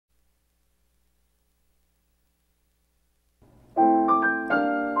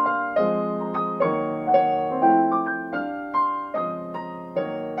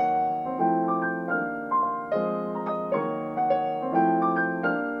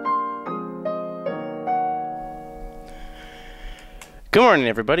Good morning,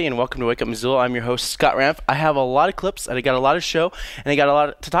 everybody, and welcome to Wake Up Missoula. I'm your host, Scott Ramp. I have a lot of clips, and I got a lot of show, and I got a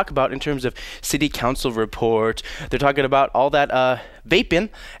lot to talk about in terms of city council report. They're talking about all that vaping,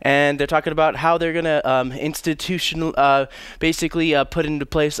 and they're talking about how they're going to basically put into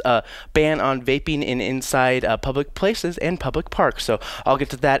place a ban on vaping inside public places and public parks. So I'll get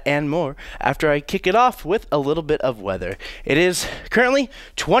to that and more after I kick it off with a little bit of weather. It is currently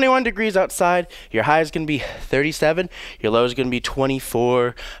 21 degrees outside. Your high is going to be 37. Your low is going to be 24.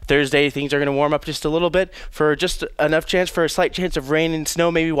 Thursday, things are going to warm up just a little bit for just enough chance for a slight chance of rain and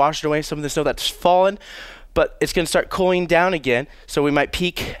snow, maybe washing away some of the snow that's fallen. But it's going to start cooling down again, so we might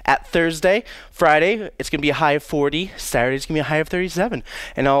peak at Thursday. Friday, it's going to be a high of 40. Saturday, it's going to be a high of 37.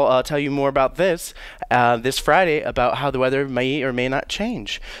 And I'll tell you more about this this Friday, about how the weather may or may not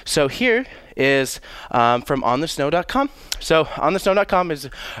change. So here is from onthesnow.com. So onthesnow.com is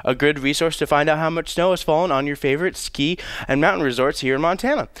a good resource to find out how much snow has fallen on your favorite ski and mountain resorts here in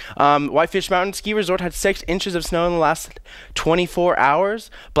Montana. Whitefish Mountain Ski Resort had 6 inches of snow in the last 24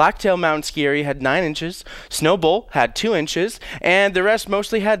 hours. Blacktail Mountain Ski Area had 9 inches. Snow Bowl had 2 inches. And the rest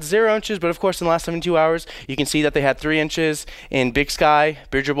mostly had 0 inches. But of course, in the last 72 hours, you can see that they had 3 inches. In Big Sky,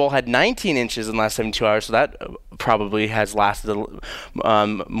 Bridger Bowl had 19 inches in the last 72 hours. So that probably has lasted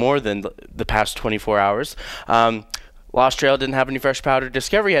more than the past 24 hours. Lost Trail didn't have any fresh powder.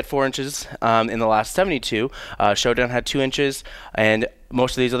 Discovery had 4 inches in the last 72. Showdown had 2 inches, and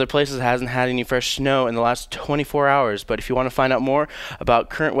most of these other places hasn't had any fresh snow in the last 24 hours. But if you want to find out more about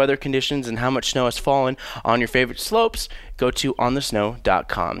current weather conditions and how much snow has fallen on your favorite slopes, go to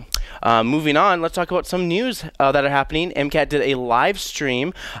onthesnow.com. Moving on, let's talk about some news that are happening. MCAT did a live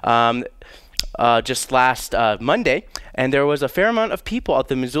stream just last Monday, and there was a fair amount of people at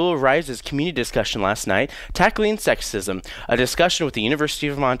the Missoula Rises community discussion last night, tackling sexism, a discussion with the University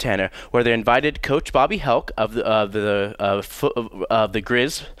of Montana, where they invited Coach Bobby Helk of the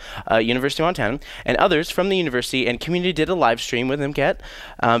Grizz, University of Montana, and others from the university, and community did a live stream with MCAT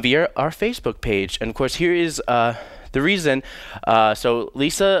via our Facebook page. And of course, here is the reason. So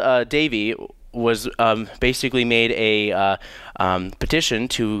Lisa Davey was basically made a petition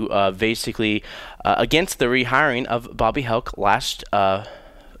to basically against the rehiring of Bobby Helk last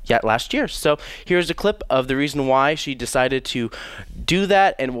year. So here's a clip of the reason why she decided to do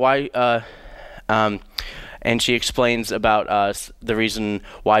that, and why and she explains about the reason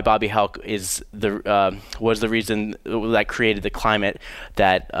why Bobby Helk is was the reason that created the climate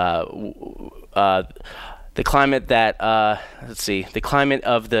that the climate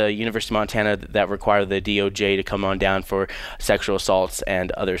of the University of Montana that required the DOJ to come on down for sexual assaults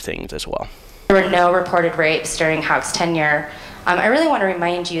and other things as well. There were no reported rapes during Helk's tenure. I really want to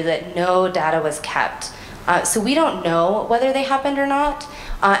remind you that no data was kept. So we don't know whether they happened or not.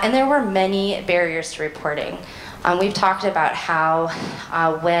 And there were many barriers to reporting. We've talked about how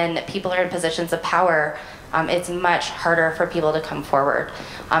when people are in positions of power, it's much harder for people to come forward.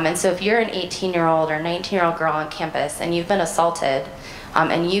 And so if you're an 18-year-old or 19-year-old girl on campus and you've been assaulted,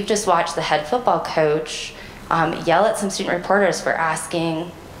 and you've just watched the head football coach yell at some student reporters for asking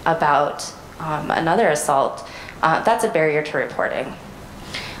about another assault, that's a barrier to reporting.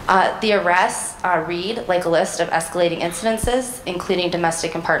 The arrests read like a list of escalating incidences, including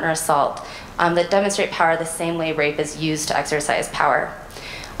domestic and partner assault, that demonstrate power the same way rape is used to exercise power.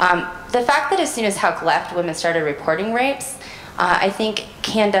 The fact that as soon as Helk left, women started reporting rapes, I think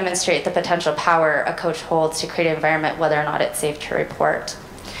can demonstrate the potential power a coach holds to create an environment whether or not it's safe to report.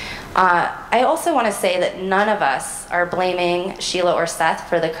 I also want to say that none of us are blaming Sheila or Seth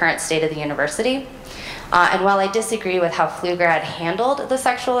for the current state of the university. And while I disagree with how Pflugrad handled the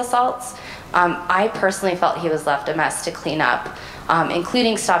sexual assaults, I personally felt he was left a mess to clean up,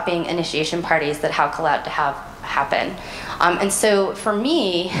 including stopping initiation parties that Helk allowed to have happen. And so for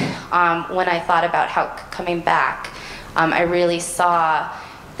me, when I thought about Helk coming back, I really saw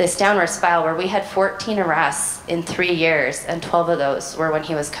this downward spiral where we had 14 arrests in 3 years, and 12 of those were when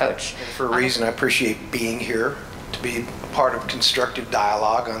he was coach. And for a reason, I appreciate being here to be a part of constructive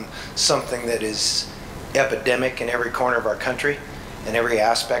dialogue on something that is epidemic in every corner of our country and every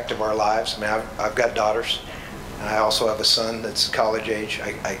aspect of our lives. I mean, I've got daughters. And I also have a son that's college age.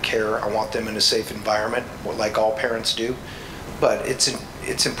 I care. I want them in a safe environment, like all parents do. But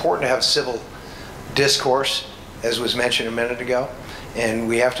it's important to have civil discourse, as was mentioned a minute ago. And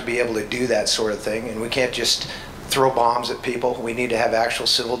we have to be able to do that sort of thing. And we can't just throw bombs at people. We need to have actual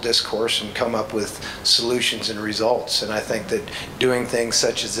civil discourse and come up with solutions and results. And I think that doing things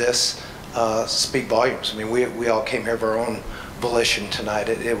such as this speak volumes. I mean, we all came here of our own volition tonight.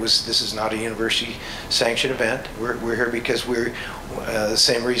 This is not a university sanctioned event. We're here because The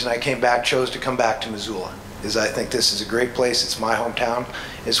same reason I chose to come back to Missoula, is I think this is a great place. It's my hometown.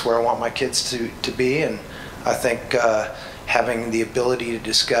 It's where I want my kids to be, and I think having the ability to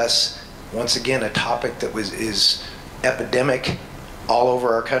discuss, once again, a topic that is epidemic all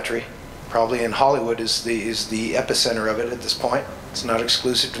over our country. Probably in Hollywood is the epicenter of it at this point. It's not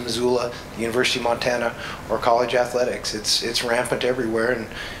exclusive to Missoula, the University of Montana, or college athletics. It's rampant everywhere, and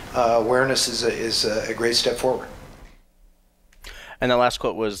awareness is a great step forward. And the last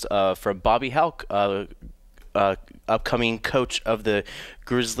quote was from Bobby Halk, upcoming coach of the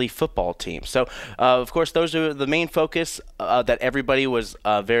Grizzly football team. So, of course, those are the main focus that everybody was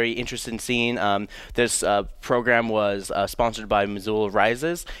very interested in seeing. This program was sponsored by Missoula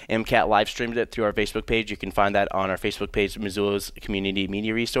Rises. MCAT live streamed it through our Facebook page. You can find that on our Facebook page, Missoula's Community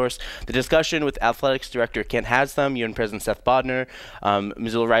Media Resource. The discussion with Athletics Director Kent Haslam, UN President Seth Bodner,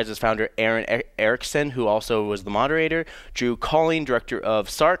 Missoula Rises founder Aaron Erickson, who also was the moderator, Drew Colling, Director of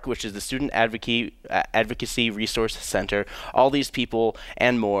SARC, which is the Student Advocacy Resource Center. All these people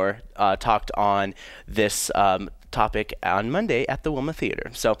and more talked on this topic on Monday at the Wilma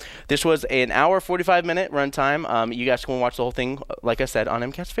Theater. So this was an hour, 45-minute runtime. You guys can watch the whole thing, like I said, on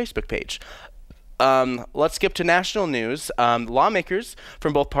MCAT's Facebook page. Let's skip to national news. Lawmakers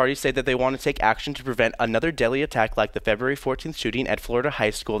from both parties say that they want to take action to prevent another deadly attack like the February 14th shooting at Florida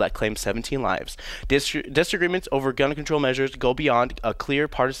High School that claimed 17 lives. Disagreements over gun control measures go beyond a clear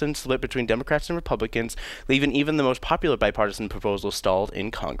partisan split between Democrats and Republicans, leaving even the most popular bipartisan proposal stalled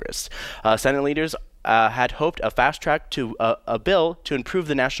in Congress. Senate leaders had hoped a fast track to a bill to improve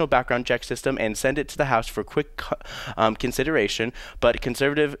the national background check system and send it to the House for quick consideration, but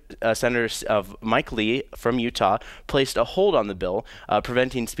conservative Senator Mike Lee from Utah placed a hold on the bill,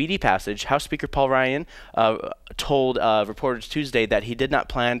 preventing speedy passage. House Speaker Paul Ryan told reporters Tuesday that he did not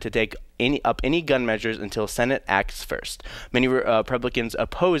plan to take any gun measures until Senate acts first. Many Republicans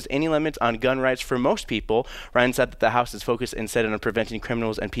opposed any limits on gun rights for most people. Ryan said that the House is focused instead on preventing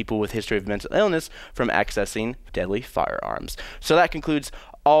criminals and people with history of mental illness from accessing deadly firearms. So that concludes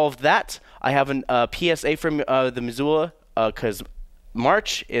all of that. I have a PSA from the Missoula, because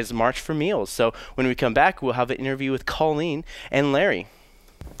March is March for Meals. So when we come back, we'll have an interview with Colleen and Larry.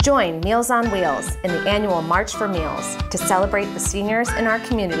 Join Meals on Wheels in the annual March for Meals to celebrate the seniors in our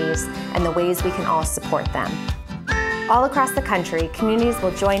communities and the ways we can all support them. All across the country, communities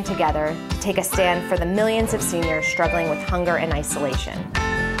will join together to take a stand for the millions of seniors struggling with hunger and isolation.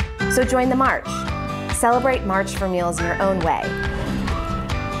 So join the march. Celebrate March for Meals in your own way.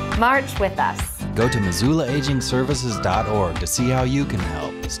 March with us. Go to MissoulaAgingServices.org to see how you can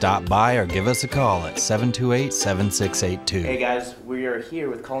help. Stop by or give us a call at 728-7682. Hey guys, we are here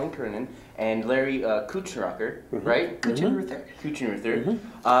with Colleen Kernan and Larry Kuchenrocker, right? Kuchenruther.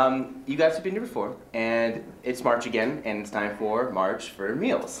 You guys have been here before, and it's March again, and it's time for March for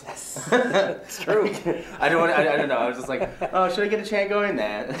Meals. Yes, it's true. I don't know. I was just like, oh, should I get a chant going?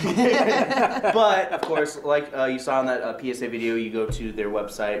 Nah. But of course, like you saw in that PSA video, you go to their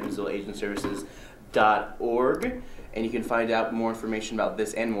website, MissoulaAgingServices.org. And you can find out more information about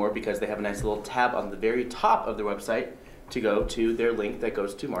this and more, because they have a nice little tab on the very top of their website to go to their link that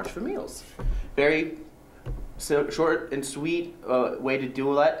goes to March for Meals. Very short and sweet way to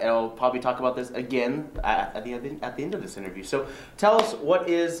do that, and I'll probably talk about this again at the end of this interview. So tell us, what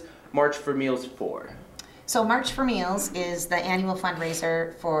is March for Meals for? So March for Meals is the annual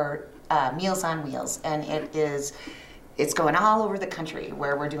fundraiser for Meals on Wheels, and it's going all over the country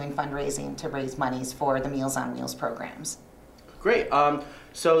where we're doing fundraising to raise monies for the Meals on Wheels programs. Great.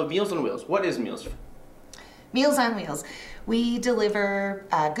 So Meals on Wheels, what is Meals? Meals on Wheels. We deliver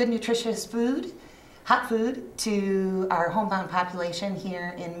good, nutritious food, hot food, to our homebound population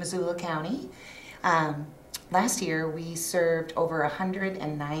here in Missoula County. Last year, we served over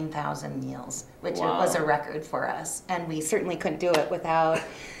 109,000 meals, which was a record for us. And we certainly couldn't do it without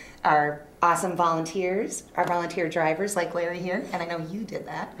our awesome volunteers, our volunteer drivers like Larry here, and I know you did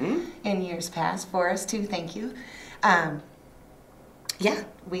that in years past for us too, thank you. Yeah,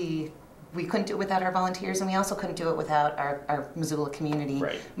 we couldn't do it without our volunteers, and we also couldn't do it without our Missoula community.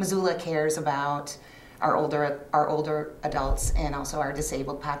 Right. Missoula cares about our older adults and also our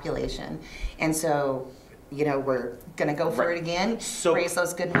disabled population. And so, you know, we're gonna go for it again, raise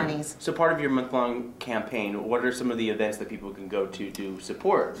those good monies. So part of your month-long campaign, what are some of the events that people can go to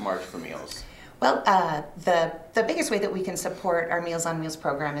support March for Meals? Well, the biggest way that we can support our Meals on Wheels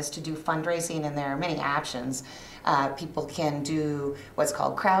program is to do fundraising, and there are many options. People can do what's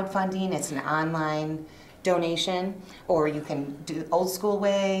called crowdfunding. It's an online donation, or you can do old school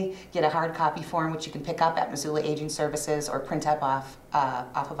way, get a hard copy form which you can pick up at Missoula Aging Services or print up off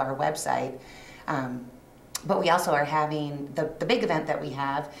of our website. But we also are having, the big event that we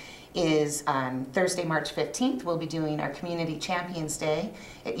have is on Thursday, March 15th. We'll be doing our Community Champions Day.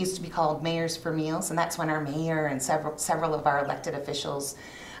 It used to be called Mayors for Meals, and that's when our mayor and several of our elected officials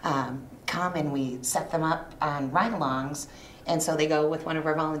come and we set them up on ride-alongs. And so they go with one of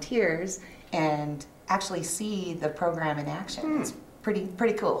our volunteers and actually see the program in action. It's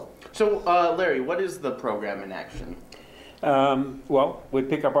pretty cool. So, Larry, what is the program in action? Well, we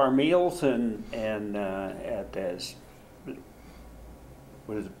pick up our meals and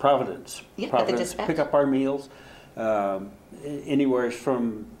what is it, Providence. Yeah, at the Providence, dispatch. pick up our meals, anywhere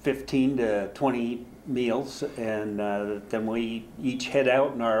from 15 to 20 meals, and then we each head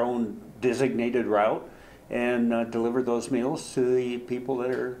out in our own designated route and deliver those meals to the people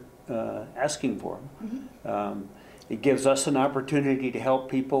that are asking for them. It gives us an opportunity to help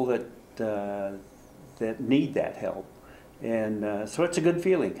people that need that help. And so it's a good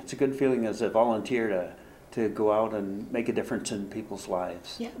feeling. It's a good feeling as a volunteer to go out and make a difference in people's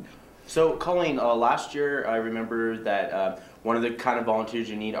lives. Yeah. So, Colleen, last year I remember that one of the kind of volunteers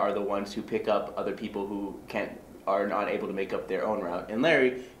you need are the ones who pick up other people who are not able to make up their own route. And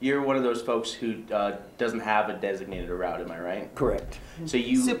Larry, you're one of those folks who doesn't have a designated route, am I right? Correct. So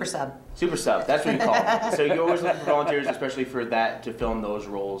you Super sub. Super sub, that's what you call it. So you always look for volunteers, especially for that, to fill in those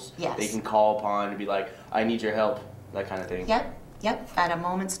roles. Yes. They can call upon and be like, I need your help, that kind of thing. Yep, at a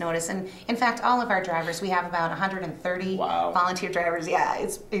moment's notice. And in fact, all of our drivers, we have about 130 Wow. volunteer drivers. Yeah,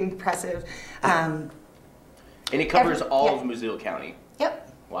 it's impressive. And it covers all of Missoula County.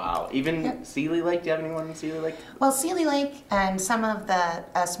 Yep. Wow. Even Sealy Lake? Do you have anyone in Sealy Lake? Well, Sealy Lake and some of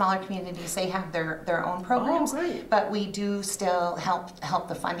the smaller communities, they have their own programs. Oh, great. But we do still help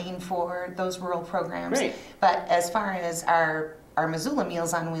the funding for those rural programs. Great. But as far as our Missoula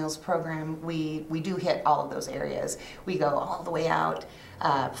Meals on Wheels program, we do hit all of those areas. We go all the way out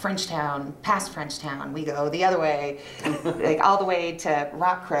Frenchtown, past Frenchtown. We go the other way, like all the way to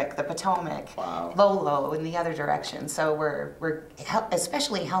Rock Creek, the Potomac, Wow. Lolo in the other direction. So we're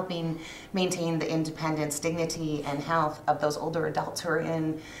especially helping maintain the independence, dignity, and health of those older adults who are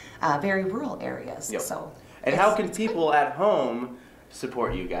in very rural areas. Yep. So, And how can people at home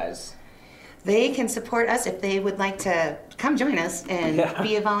support you guys? they can support us if they would like to come join us and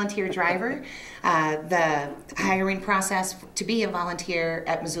be a volunteer driver. The hiring process to be a volunteer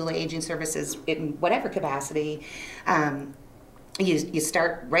at Missoula Aging Services in whatever capacity, you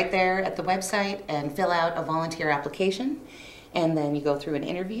start right there at the website and fill out a volunteer application, and then you go through an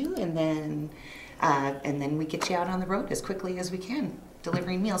interview, and then we get you out on the road as quickly as we can,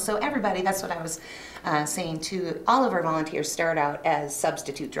 delivering meals. So everybody, that's what I was saying too. All of our volunteers start out as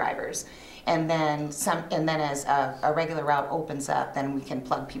substitute drivers. And then as a regular route opens up, then we can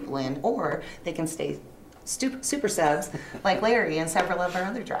plug people in, or they can stay super subs like Larry and several of our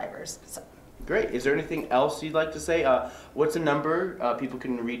other drivers. So. Great. Is there anything else you'd like to say? What's a number people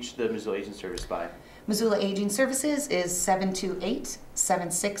can reach the Missoula Aging Service by? Missoula Aging Services is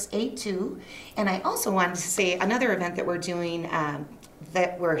 728-7682. And I also wanted to say another event that we're doing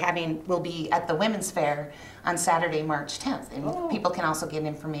will be at the Women's Fair on Saturday, March 10th. And people can also get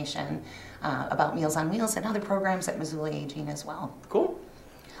information about Meals on Wheels and other programs at Missoula Aging as well. Cool.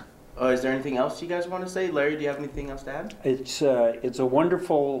 Is there anything else you guys want to say? Larry, do you have anything else to add? It's a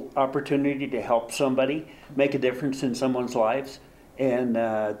wonderful opportunity to help somebody, make a difference in someone's lives, and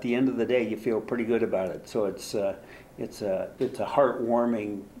at the end of the day, you feel pretty good about it. So it's a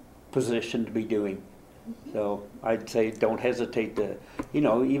heartwarming position to be doing. So I'd say don't hesitate to,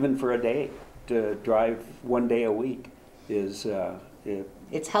 even for a day, to drive one day a week is.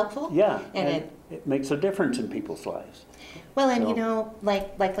 It's helpful. Yeah, and it makes a difference in people's lives. Well, and So-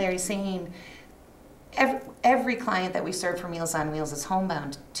 like Larry's saying, every client that we serve for Meals on Wheels is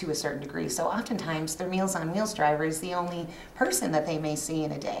homebound to a certain degree. So oftentimes their Meals on Wheels driver is the only person that they may see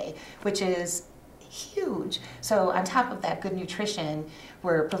in a day, which is huge. So on top of that good nutrition,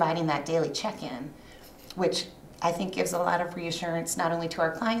 we're providing that daily check-in, which I think gives a lot of reassurance not only to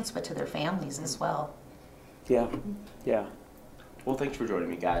our clients but to their families as well. Yeah. Well, thanks for joining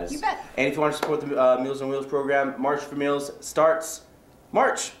me, guys. You bet. And if you want to support the Meals on Wheels program, March for Meals starts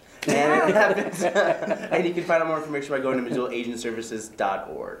March. And it happens. And you can find out more information by going to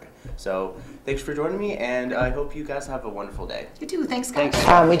MissoulaAgingServices.org. So thanks for joining me, and I hope you guys have a wonderful day. You too. Thanks, guys.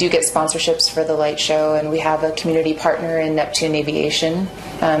 We do get sponsorships for the light show, and we have a community partner in Neptune Aviation.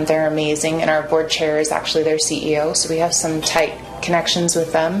 They're amazing, and our board chair is actually their CEO, so we have some tight connections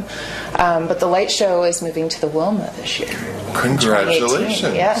with them. But the light show is moving to the Wilma this year.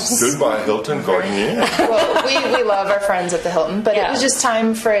 Congratulations. Yes. Goodbye, Hilton Garnier. Well, we love our friends at the Hilton, but it was just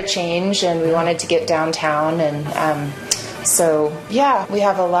time for a change, and we wanted to get downtown and So yeah, we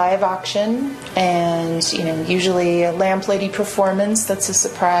have a live auction and usually a lamp lady performance that's a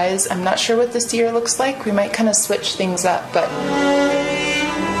surprise. I'm not sure what this year looks like. We might kind of switch things up, but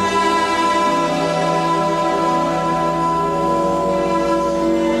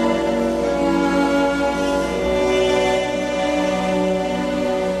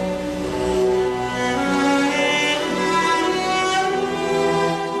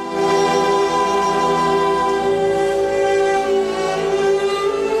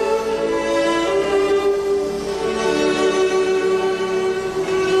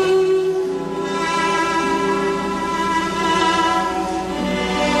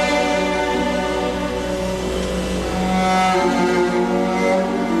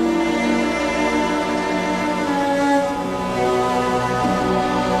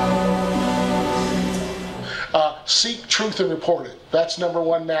seek truth and report it. That's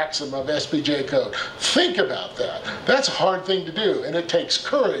 #1 maxim of SBJ code. Think about that. That's a hard thing to do, and it takes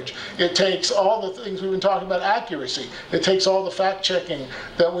courage. It takes all the things we've been talking about, accuracy. It takes all the fact checking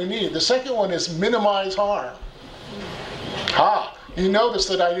that we need. The second one is minimize harm. You notice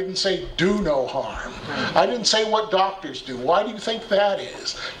that I didn't say do no harm. I didn't say what doctors do. Why do you think that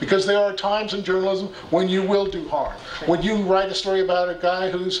is? Because there are times in journalism when you will do harm. When you write a story about a guy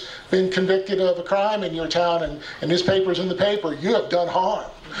who's been convicted of a crime in your town and his paper's in the paper, you have done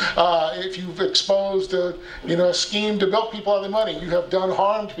harm. If you've exposed a scheme to bilk people out of their money, you have done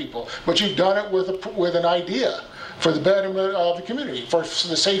harm to people. But you've done it with an idea, for the betterment of the community, for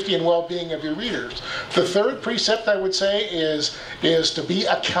the safety and well-being of your readers. The third precept, I would say, is to be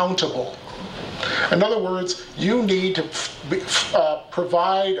accountable. In other words, you need to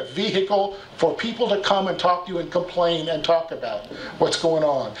provide a vehicle for people to come and talk to you and complain and talk about what's going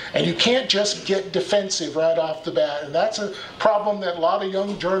on. And you can't just get defensive right off the bat. And that's a problem that a lot of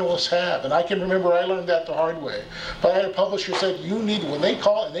young journalists have. And I can remember I learned that the hard way. But I had a publisher said, when they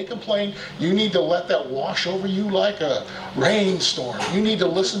call and they complain, you need to let that wash over you like a rainstorm. You need to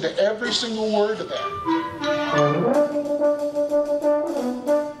listen to every single word of that.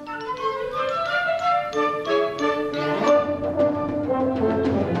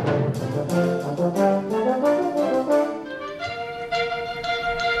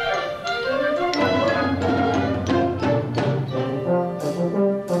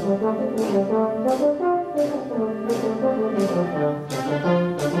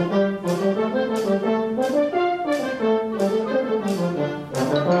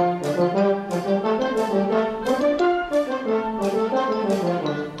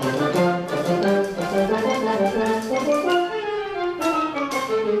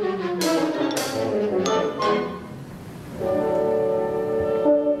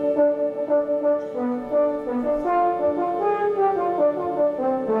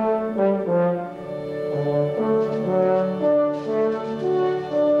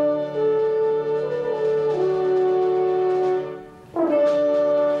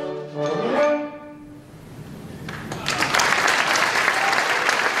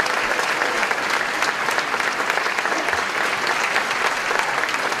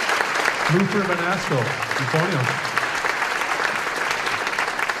 Luther Manasco, euphonium.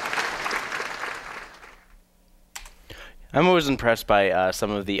 I'm always impressed by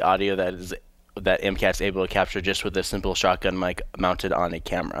some of the audio that MCAT's able to capture just with a simple shotgun mic mounted on a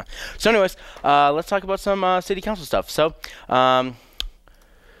camera. So anyways, let's talk about some city council stuff. So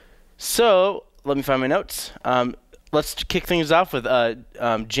let me find my notes. Let's kick things off with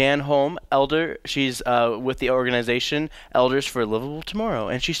Jan Holm, elder. She's with the organization Elders for a Livable Tomorrow,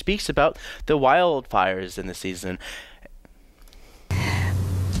 and she speaks about the wildfires in the season.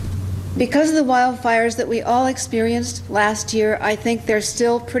 Because of the wildfires that we all experienced last year, I think they're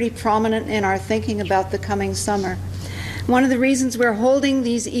still pretty prominent in our thinking about the coming summer. One of the reasons we're holding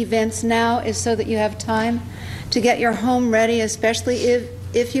these events now is so that you have time to get your home ready, especially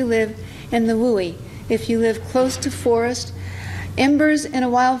if you live in the WUI. If you live close to forest, embers in a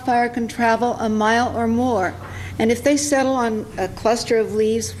wildfire can travel a mile or more, and if they settle on a cluster of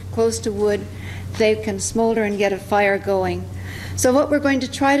leaves close to wood, they can smolder and get a fire going. So what we're going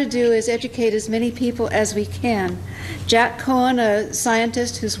to try to do is educate as many people as we can. Jack Cohen, a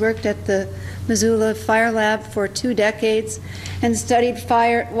scientist who's worked at the Missoula Fire Lab for 2 decades and studied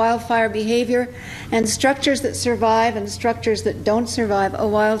wildfire behavior and structures that survive and structures that don't survive a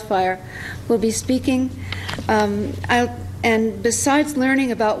wildfire, will be speaking. And besides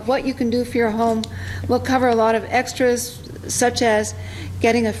learning about what you can do for your home, we'll cover a lot of extras, such as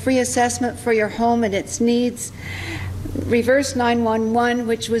getting a free assessment for your home and its needs, reverse 911,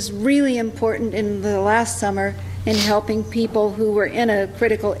 which was really important in the last summer in helping people who were in a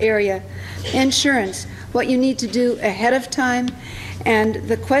critical area, insurance, what you need to do ahead of time, and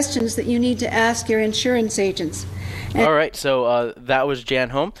the questions that you need to ask your insurance agents. All right, so that was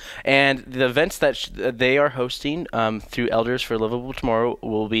Jan Home, and the events that they are hosting through Elders for Livable Tomorrow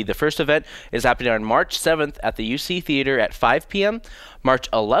will be, the first event is happening on March 7th at the UC Theater at 5 p.m., March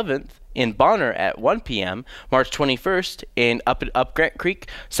 11th in Bonner at 1 p.m., March 21st in Up Grant Creek,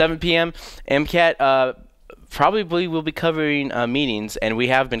 7 p.m. MCAT probably will be covering meetings, and we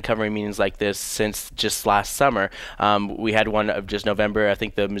have been covering meetings like this since just last summer. We had one of just November. I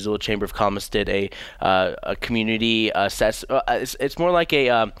think the Missoula Chamber of Commerce did a community assessment. It's more like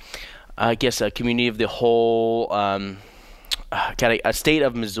a community of the whole, kind of a state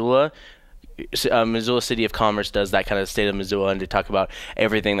of Missoula. Missoula City of Commerce does that kind of state of Missoula, and to talk about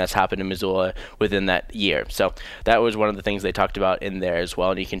everything that's happened in Missoula within that year. So that was one of the things they talked about in there as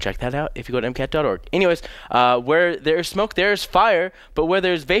well, and you can check that out if you go to MCAT.org. Anyways, where there's smoke, there's fire, but where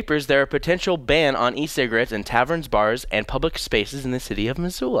there's vapors, there are potential ban on e-cigarettes in taverns, bars, and public spaces in the city of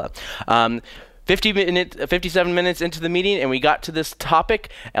Missoula. 57 minutes into the meeting, and we got to this topic.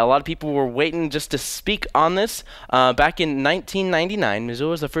 A lot of people were waiting just to speak on this. Back in 1999, Missoula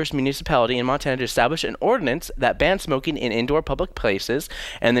was the first municipality in Montana to establish an ordinance that banned smoking in indoor public places.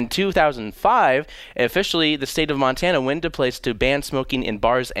 And in 2005, officially, the state of Montana went into place to ban smoking in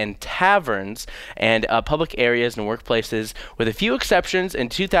bars and taverns and public areas and workplaces, with a few exceptions. In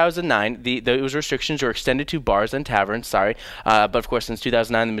 2009, those restrictions were extended to bars and taverns. But of course, since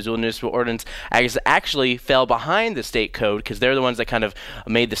 2009, the Missoula Municipal Ordinance actually fell behind the state code, because they're the ones that kind of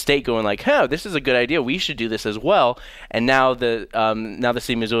made the state going like, "Oh, this is a good idea. We should do this as well." And now the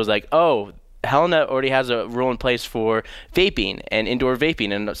city of Missoula is like, "Oh, Helena already has a rule in place for vaping and indoor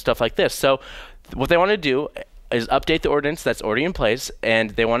vaping and stuff like this." So what they want to do is update the ordinance that's already in place,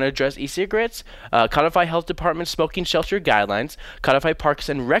 and they want to address e-cigarettes, codify health department smoking shelter guidelines, codify parks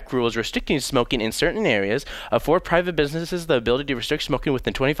and rec rules restricting smoking in certain areas, afford private businesses the ability to restrict smoking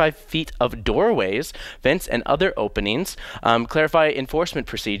within 25 feet of doorways, vents, and other openings, clarify enforcement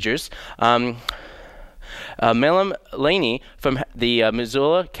procedures. Melem Laney from the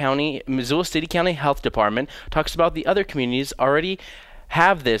Missoula City County Health Department talks about the other communities already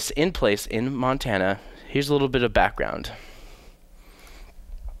have this in place in Montana. Here's a little bit of background.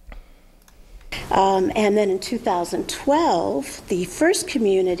 And then in 2012, the first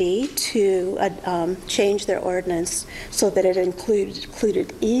community to change their ordinance so that it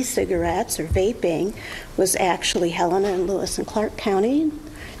included e-cigarettes or vaping was actually Helena and Lewis and Clark County.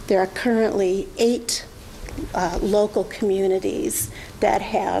 There are currently 8 local communities that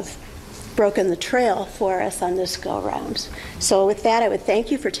have broken the trail for us on this go-round. So with that, I would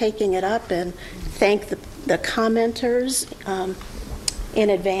thank you for taking it up, and thank the commenters in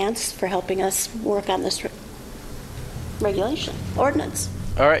advance for helping us work on this regulation, ordinance.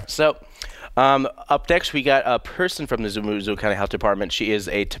 All right, so up next we got a person from the Missoula County Health Department. She is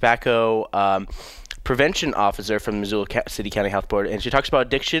a tobacco prevention officer from the Missoula City County Health Board, and she talks about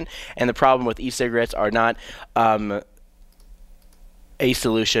addiction and the problem with e-cigarettes are not a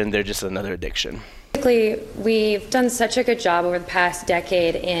solution, they're just another addiction. Basically, we've done such a good job over the past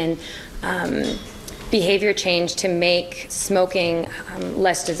decade in behavior change to make smoking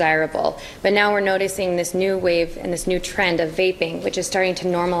less desirable. But now we're noticing this new wave and this new trend of vaping, which is starting to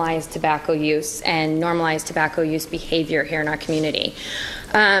normalize tobacco use and normalize tobacco use behavior here in our community.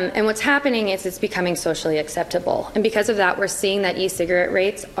 And what's happening is it's becoming socially acceptable. And because of that, we're seeing that e-cigarette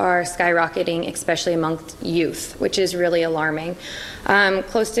rates are skyrocketing, especially amongst youth, which is really alarming.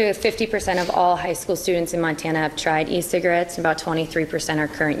 Close to 50% of all high school students in Montana have tried e-cigarettes, and about 23% are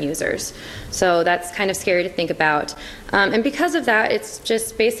current users. So that's kind of scary to think about. And because of that, it's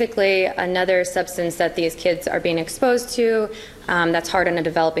just basically another substance that these kids are being exposed to that's hard on a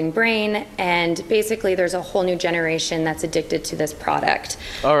developing brain, and basically there's a whole new generation that's addicted to this product.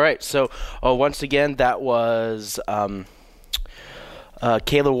 All right, so once again, that was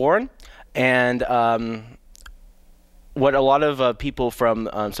Kayla Warren, and what a lot of people from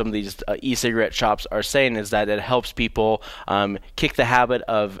some of these e-cigarette shops are saying is that it helps people kick the habit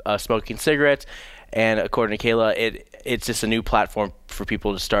of smoking cigarettes, and according to Kayla, it's just a new platform for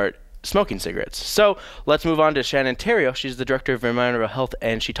people to start smoking cigarettes. So let's move on to Shannon Terrio. She's the director of environmental health,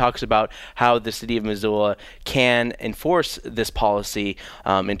 and she talks about how the city of Missoula can enforce this policy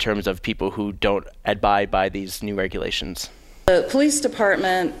in terms of people who don't abide by these new regulations. The police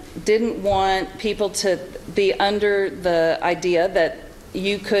department didn't want people to be under the idea that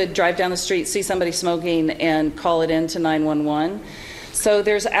you could drive down the street, see somebody smoking, and call it in to 911. So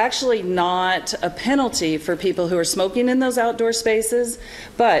there's actually not a penalty for people who are smoking in those outdoor spaces,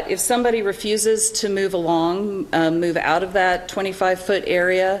 but if somebody refuses to move along, move out of that 25-foot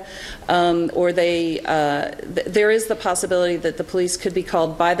area, or there is the possibility that the police could be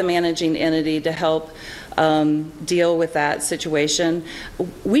called by the managing entity to help deal with that situation.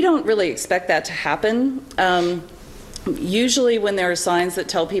 We don't really expect that to happen. Usually when there are signs that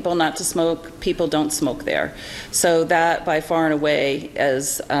tell people not to smoke, people don't smoke there. So that by far and away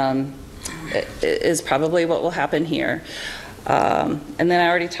is probably what will happen here. And then I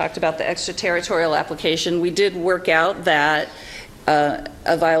already talked about the extraterritorial application. We did work out that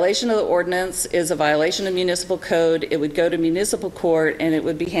a violation of the ordinance is a violation of municipal code. It would go to municipal court and it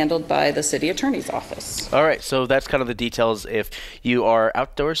would be handled by the city attorney's office. All right, so that's kind of the details if you are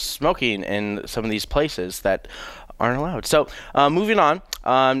outdoors smoking in some of these places that aren't allowed. So moving on,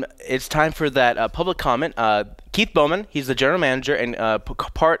 it's time for that public comment. Keith Bowman, he's the general manager and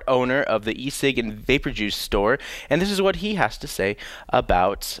part owner of the e-cig and vapor juice store, and this is what he has to say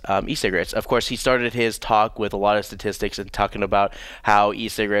about e-cigarettes. Of course, he started his talk with a lot of statistics and talking about how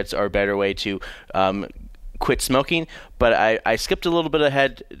e-cigarettes are a better way to quit smoking, but I skipped a little bit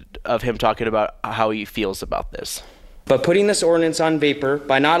ahead of him talking about how he feels about this. But putting this ordinance on vapor,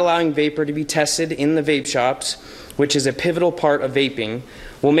 by not allowing vapor to be tested in the vape shops, which is a pivotal part of vaping,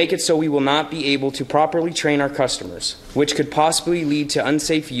 will make it so we will not be able to properly train our customers, which could possibly lead to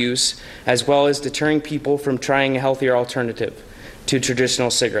unsafe use, as well as deterring people from trying a healthier alternative to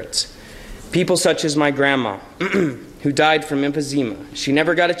traditional cigarettes. People such as my grandma, who died from emphysema. She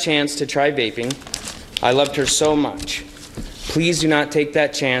never got a chance to try vaping. I loved her so much. Please do not take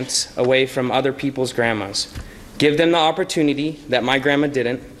that chance away from other people's grandmas. Give them the opportunity that my grandma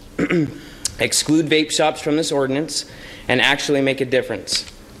didn't. Exclude vape shops from this ordinance and actually make a difference.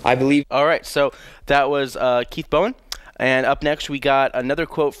 I believe. All right, so that was Keith Bowen. And up next, we got another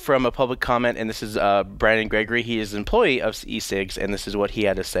quote from a public comment, and this is Brandon Gregory. He is an employee of e-cigs, and this is what he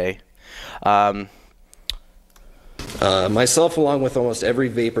had to say. Myself, along with almost every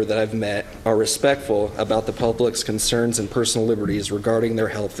vapor that I've met, are respectful about the public's concerns and personal liberties regarding their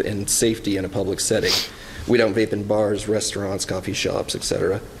health and safety in a public setting. We don't vape in bars, restaurants, coffee shops,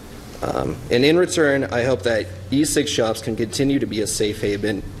 etc. And in return, I hope that e-cig shops can continue to be a safe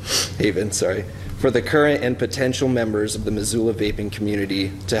haven for the current and potential members of the Missoula vaping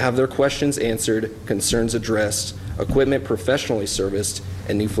community to have their questions answered, concerns addressed, equipment professionally serviced,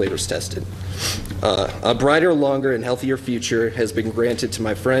 and new flavors tested. A brighter, longer, and healthier future has been granted to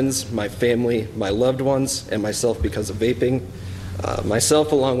my friends, my family, my loved ones, and myself because of vaping.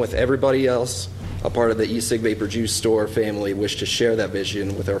 Myself, along with everybody else, a part of the e-cig vapor juice store family, wish to share that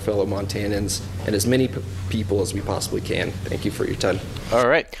vision with our fellow Montanans and as many people as we possibly can. Thank you for your time. All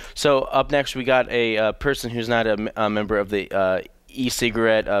right. So up next, we got a person who's not a member of the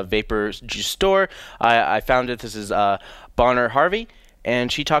e-cigarette vapor juice store. I found it. This is Bonner Harvey,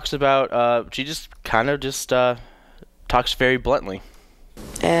 and she talks about. She just kind of talks very bluntly.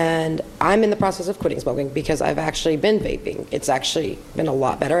 And I'm in the process of quitting smoking because I've actually been vaping. It's actually been a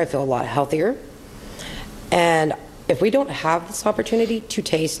lot better. I feel a lot healthier. And if we don't have this opportunity to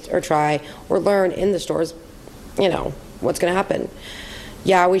taste or try or learn in the stores, you know, what's going to happen?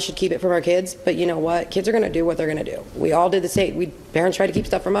 Yeah, we should keep it from our kids, but you know what? Kids are going to do what they're going to do. We all did the same. Parents tried to keep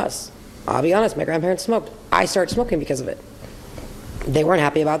stuff from us. I'll be honest, my grandparents smoked. I started smoking because of it. They weren't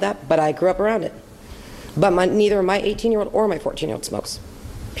happy about that, but I grew up around it. But neither my 18-year-old or my 14-year-old smokes,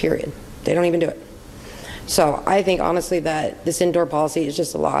 period. They don't even do it. So I think, honestly, that this indoor policy is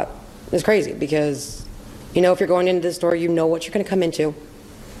just it's crazy because, you know, if you're going into the store, you know what you're going to come into.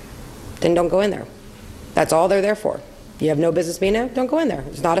 Then don't go in there. That's all they're there for. You have no business being there, don't go in there.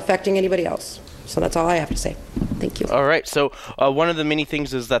 It's not affecting anybody else. So that's all I have to say. Thank you. All right. So one of the many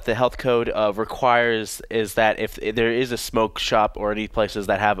things is that the health code requires is that if there is a smoke shop or any places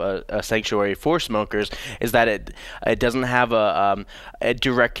that have a sanctuary for smokers, is that it doesn't have a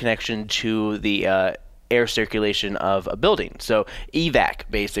direct connection to the air circulation of a building. So evac,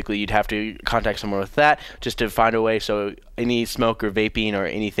 basically, you'd have to contact someone with that just to find a way so any smoke or vaping or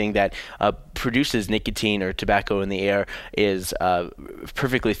anything that produces nicotine or tobacco in the air is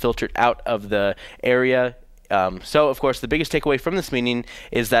perfectly filtered out of the area. So, of course, the biggest takeaway from this meeting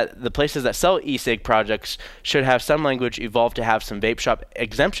is that the places that sell e-cig projects should have some language evolved to have some vape shop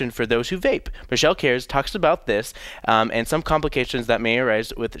exemption for those who vape. Michelle Cares talks about this and some complications that may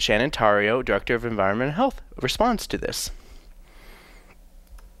arise with Shannon Tario, Director of Environment and Health, responds to this.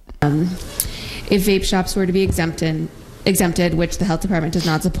 If vape shops were to be exempted, which the health department does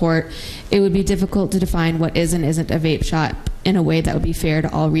not support, it would be difficult to define what is and isn't a vape shop in a way that would be fair to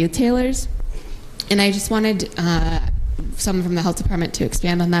all retailers. And I just wanted someone from the health department to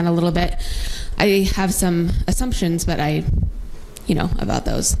expand on that a little bit. I have some assumptions, but about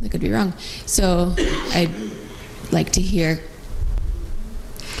those. I could be wrong. So I'd like to hear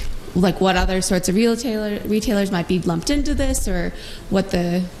what other sorts of retailers might be lumped into this, or what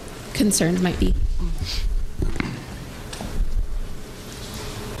the concerns might be.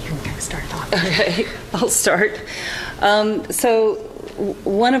 Start off. Okay, I'll start. So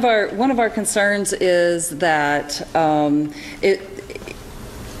one of our concerns is that it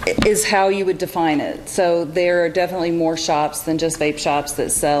is how you would define it. So there are definitely more shops than just vape shops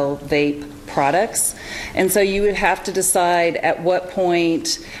that sell vape products, and so you would have to decide at what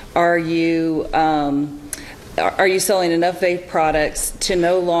point are you selling enough vape products to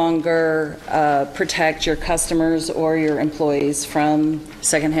no longer protect your customers or your employees from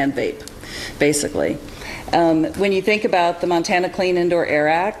secondhand vape, basically. When you think about the Montana Clean Indoor Air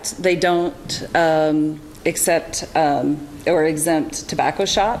Act, they don't accept or exempt tobacco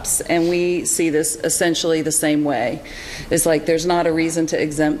shops, and we see this essentially the same way. It's like there's not a reason to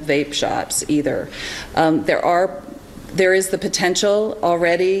exempt vape shops either. There is the potential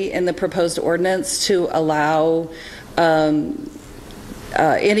already in the proposed ordinance to allow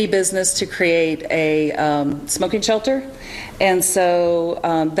any business to create a smoking shelter. And so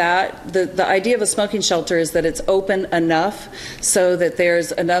the idea of a smoking shelter is that it's open enough so that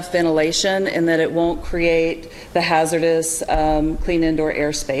there's enough ventilation and that it won't create the hazardous clean indoor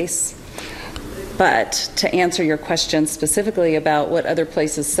air space. But to answer your question specifically about what other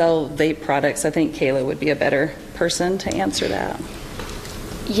places sell vape products, I think Kayla would be a better person to answer that.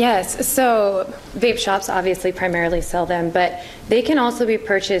 Yes, so vape shops obviously primarily sell them, but they can also be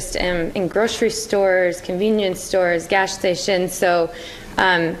purchased in grocery stores, convenience stores, gas stations. So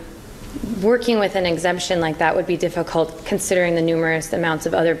working with an exemption like that would be difficult considering the numerous amounts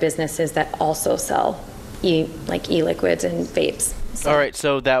of other businesses that also sell e-liquids and vapes. All right,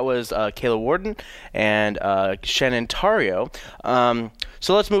 so that was Kayla Warden and Shannon Tario.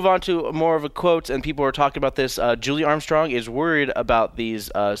 So let's move on to more of a quote, and people are talking about this. Julie Armstrong is worried about these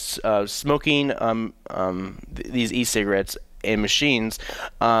smoking these e-cigarettes and machines,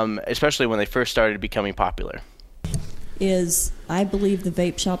 especially when they first started becoming popular. I believe the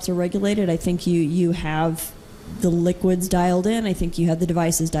vape shops are regulated. I think you have the liquids dialed in. I think you have the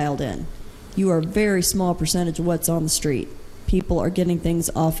devices dialed in. You are a very small percentage of what's on the street. People are getting things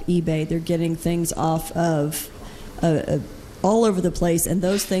off eBay. They're getting things off of all over the place, and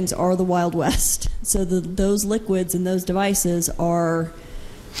those things are the Wild West. So those liquids and those devices are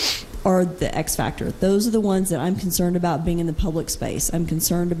the X factor. Those are the ones that I'm concerned about being in the public space. I'm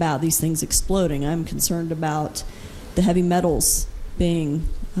concerned about these things exploding. I'm concerned about the heavy metals being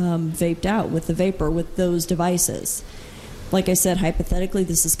vaped out with the vapor with those devices. Like I said, hypothetically,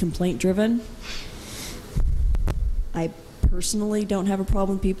 this is complaint driven. I personally don't have a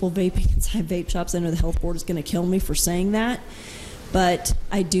problem with people vaping inside vape shops. I know the health board is going to kill me for saying that, but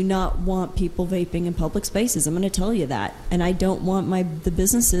I do not want people vaping in public spaces. I'm going to tell you that, and I don't want the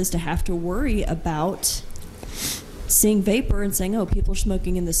businesses to have to worry about seeing vapor and saying, "Oh, people are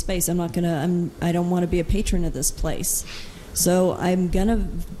smoking in this space. I don't want to be a patron of this place." So I'm going to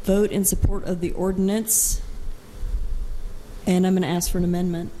vote in support of the ordinance, and I'm going to ask for an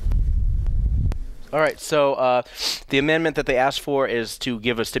amendment. All right, so the amendment that they asked for is to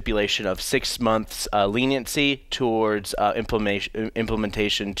give a stipulation of 6 months leniency towards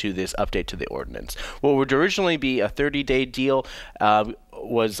implementation to this update to the ordinance. What would originally be a 30-day deal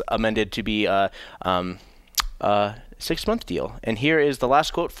was amended to be a 6-month deal. And here is the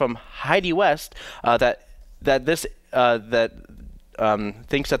last quote from Heidi West that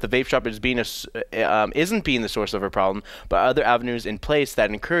thinks that the vape shop is isn't being the source of a problem, but other avenues in place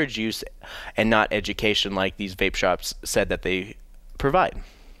that encourage use and not education, like these vape shops said that they provide.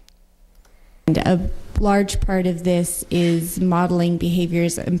 And a large part of this is modeling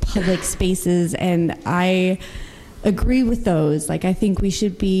behaviors in public spaces, and I agree with those. Like, I think we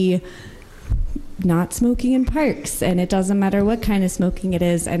should be not smoking in parks, and it doesn't matter what kind of smoking it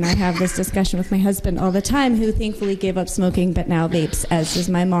is. And I have this discussion with my husband all the time, who thankfully gave up smoking but now vapes, as does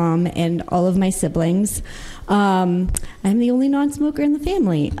my mom and all of my siblings. I'm the only non-smoker in the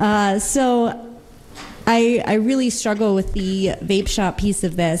family, so I really struggle with the vape shop piece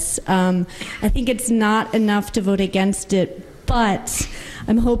of this. I think it's not enough to vote against it, but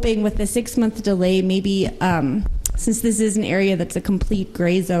I'm hoping with the 6-month delay, maybe since this is an area that's a complete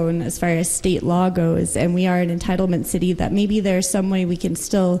gray zone as far as state law goes, and we are an entitlement city, that maybe there's some way we can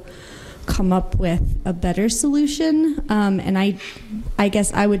still come up with a better solution. And I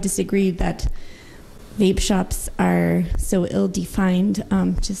guess I would disagree that vape shops are so ill-defined.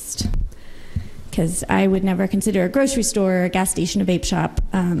 because I would never consider a grocery store or a gas station a vape shop.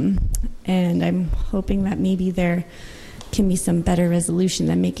 And I'm hoping that maybe there can be some better resolution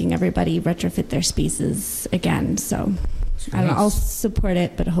than making everybody retrofit their spaces again. So I don't know, I'll support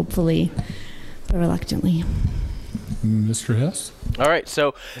it, but hopefully, but reluctantly. Mr. Hess? All right,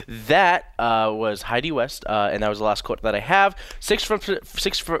 so that was Heidi West, and that was the last quote that I have. 6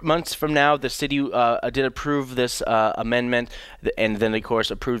 months from now, the city did approve this amendment, and then, of course,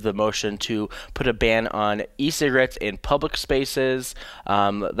 approved the motion to put a ban on e-cigarettes in public spaces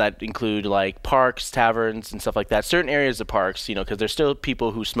that include, like, parks, taverns, and stuff like that. Certain areas of parks, you know, because there's still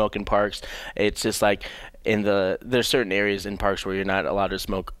people who smoke in parks. It's just like there's certain areas in parks where you're not allowed to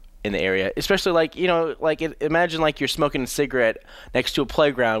smoke in the area, especially like, you know, like imagine like you're smoking a cigarette next to a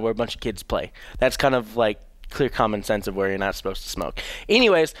playground where a bunch of kids play. That's kind of like clear common sense of where you're not supposed to smoke.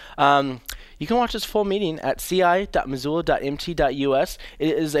 Anyways, you can watch this full meeting at ci.missoula.mt.us.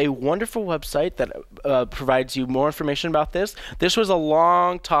 It is a wonderful website that provides you more information about this. This was a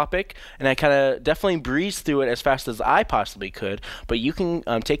long topic, and I kind of definitely breezed through it as fast as I possibly could, but you can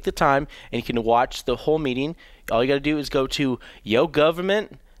take the time and you can watch the whole meeting. All you got to do is go to Yo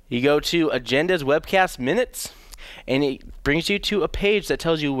Government. You go to Agendas Webcast Minutes, and it brings you to a page that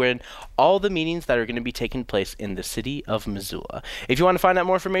tells you when all the meetings that are going to be taking place in the city of Missoula. If you want to find out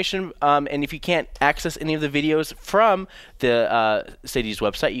more information, and if you can't access any of the videos from the city's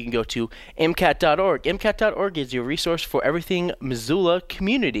website, you can go to MCAT.org. MCAT.org is your resource for everything Missoula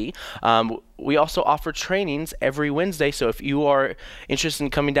community. We also offer trainings every Wednesday, so if you are interested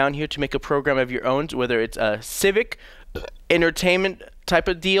in coming down here to make a program of your own, whether it's a civic, entertainment type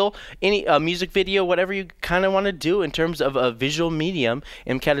of deal, any music video, whatever you kind of want to do in terms of a visual medium,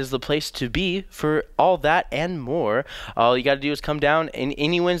 MCAT is the place to be for all that and more. All you got to do is come down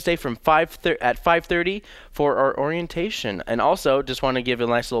any Wednesday from 5:30 for our orientation. And also, just want to give a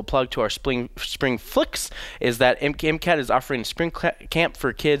nice little plug to our spring flicks, is that MCAT is offering spring camp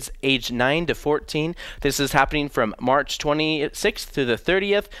for kids aged 9 to 14. This is happening from March 26th through the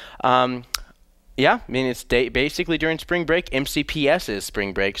 30th. Yeah, I mean, it's basically during spring break. MCPS is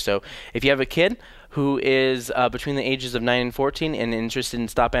spring break. So if you have a kid who is between the ages of 9 and 14 and interested in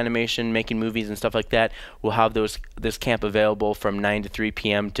stop animation, making movies and stuff like that, we'll have this camp available from 9 to 3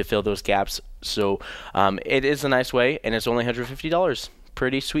 p.m. to fill those gaps. So it is a nice way, and it's only $150.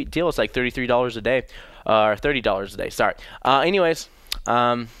 Pretty sweet deal. It's like $33 a day, or $30 a day. Sorry. Anyways.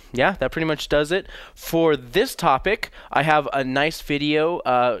 Yeah, that pretty much does it for this topic. I have a nice video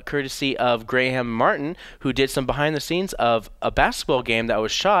courtesy of Graham Martin, who did some behind the scenes of a basketball game that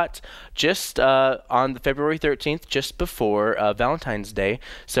was shot just on February 13th, just before Valentine's Day.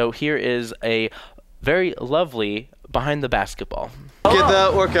 So here is a very lovely behind the basketball. Get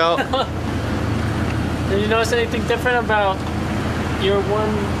that workout. Did you notice anything different about your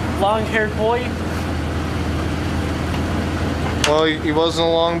one long-haired boy? Well, he wasn't a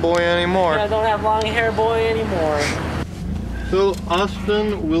long boy anymore. Yeah, I don't have long hair boy anymore. So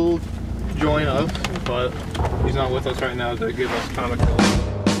Austin will join us, but he's not with us right now to give us comic book.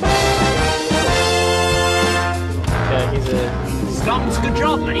 Yeah, Scott's good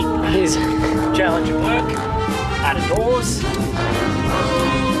job, mate. He's challenging work, out of doors.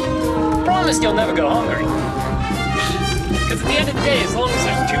 Promised you'll never go hungry. Because at the end of the day, as long as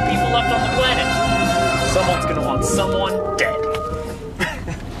there's 2 people left on the planet, someone's gonna want someone dead.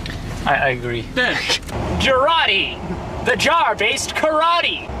 I agree. Then, Jarate! The jar-based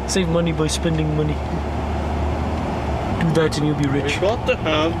karate! Save money by spending money. Do that and you'll be rich. We've got to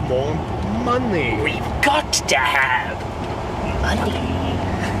have more money. We've got to have money.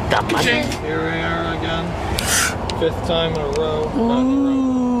 The money. Here we are again. 5th time in a row.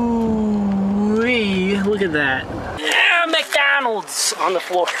 Ooh-wee, look at that. McDonald's on the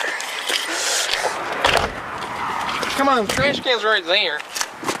floor. Come on, the trash can's right there.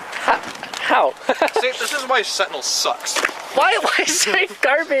 How? See, this is why Sentinel sucks. Why save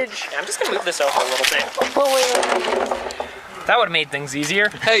garbage? Yeah, I'm just gonna move this over a little bit. Oh, wait. That would have made things easier.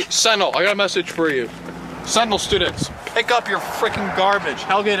 Hey, Sentinel, I got a message for you. Sentinel students, pick up your freaking garbage.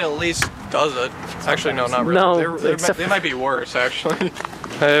 Hellgate at least does it. Actually, no, not really. No, they might be worse, actually.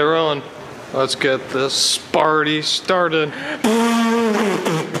 Hey, everyone, let's get this party started.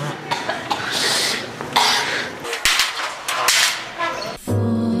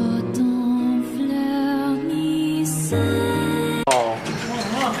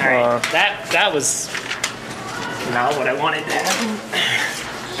 That was not what I wanted to happen.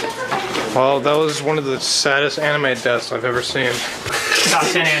 Well, that was one of the saddest anime deaths I've ever seen. Top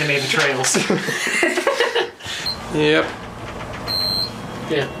 10 anime betrayals. Yep.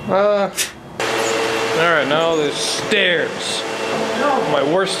 Yeah. Alright, now there's stairs. My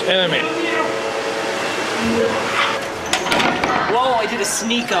worst enemy. Whoa, I did a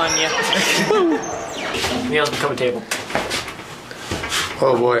sneak on you. Meals become a table.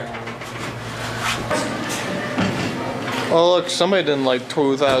 Oh boy. Oh look, somebody didn't like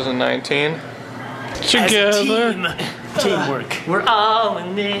 2019. Together. Teamwork. We're all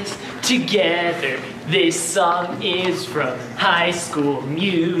in this together. This song is from High School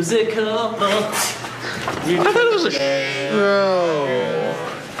Musical. I thought it was a show.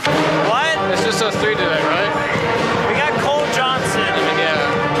 What? It's just us three today, right? We got Cole Johnson. Yeah.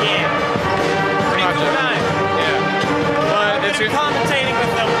 Pretty cool guy. Yeah. But I've been commentating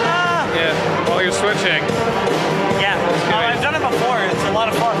with them. Yeah. While you're switching. Yeah. I've done it before. It's a lot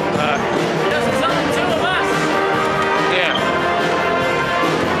of fun. Because it's only two of us. Yeah.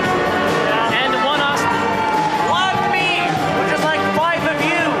 And one us. Love me, which is like 5 of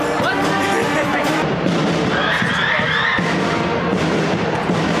you. What?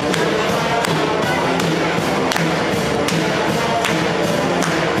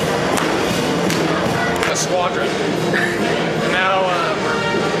 A squadron. Now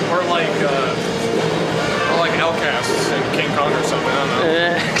we're like outcasts in King Kong or something. I don't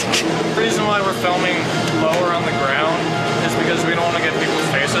know. The reason why we're filming lower on the ground is because we don't want to get people's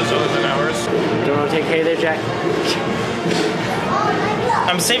faces other than ours. Do you want to take hay there, Jack?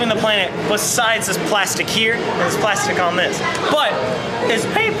 I'm saving the planet besides this plastic here and this plastic on this. But there's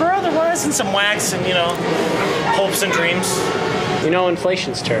paper otherwise and some wax and, you know, hopes and dreams. You know,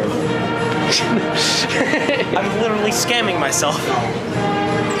 inflation's terrible. I'm literally scamming myself.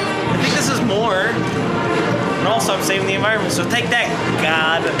 I think this is more. And also I'm saving the environment, so take that,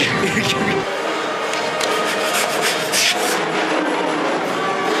 God.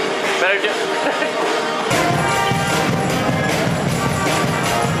 Better do.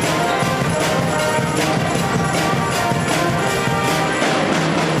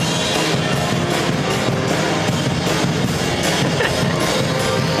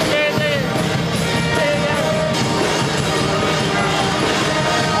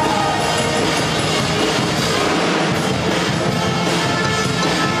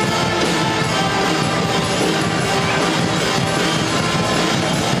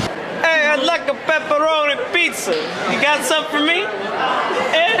 Pizza. You got some for me?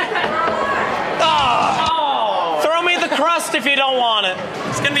 Throw me the crust if you don't want it.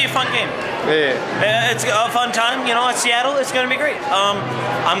 It's gonna be a fun game. Yeah. It's a fun time, you know, at Seattle. It's gonna be great.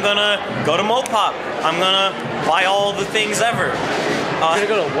 I'm gonna go to Mopop. I'm gonna buy all the things ever. You're gonna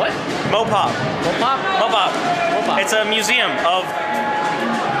go to what? Mopop. Mopop? Mopop. Mopop. It's a museum of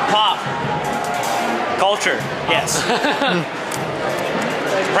pop culture. Yes.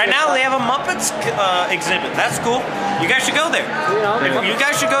 Right now they have a Muppets exhibit. That's cool. You guys should go there. You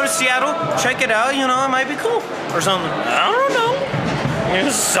guys should go to Seattle. Check it out. You know, it might be cool or something. I don't know.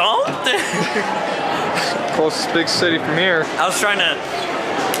 It's something. Closest big city from here. I was trying to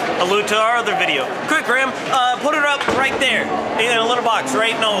allude to our other video. Quick, Graham, put it up right there in a little box.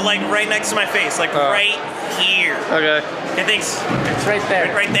 Right next to my face, like right here. Okay. It thinks it's right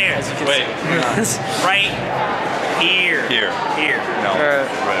there. Right there. Wait. Right here. Here. No.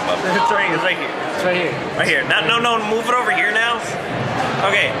 Right above. It's right here. It's right here. Right here. No, move it over here now.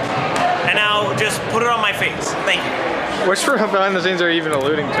 Okay. And now just put it on my face. Thank you. Which behind the scenes are you even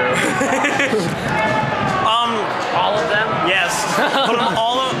alluding to? All of them? Yes. Put them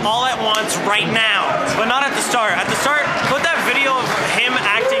all at once right now. But not at the start. At the start, put that video of him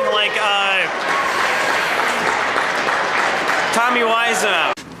acting like Tommy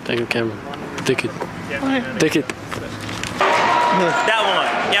Wiseau. Take a camera. Take it. Take it. That one.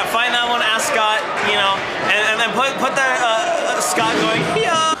 Yeah, find that one, ask Scott, you know, and then put that Scott going,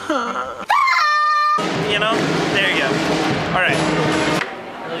 yeah. You know? There you go. Alright.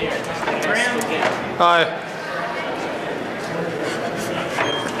 Hi.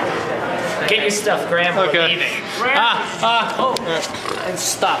 Get your stuff, Graham. Okay. We're leaving. And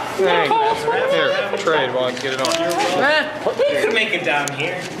stop. Hey, here, trade while I get it on. You can make it down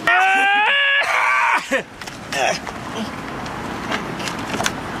here.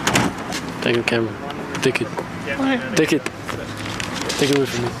 Take a camera. Take it. Take it. Take it away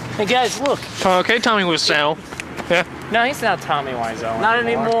from me. Hey guys, look. Okay, Tommy Wiseau. Yeah. No, he's not Tommy Wiseau. Not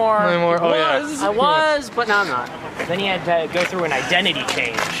anymore. Not anymore. Oh yeah. I was, but now I'm not. Then he had to go through an identity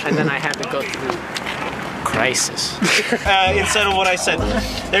change, and then I had to go through crisis. Instead of what I said,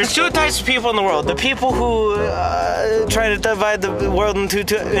 there's two types of people in the world: the people who try to divide the world into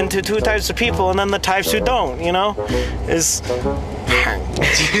two types of people, and then the types who don't. You know, is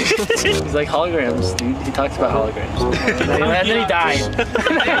He's like holograms, dude. He talks about holograms. And then he died.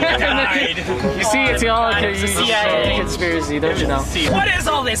 You see, it's all like a CIA conspiracy, don't you know? What is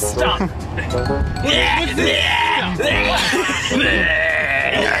all this stuff?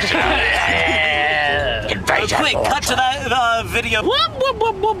 Quick, cut to that video.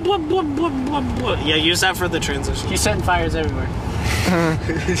 Yeah, use that for the transition. He's setting fires everywhere.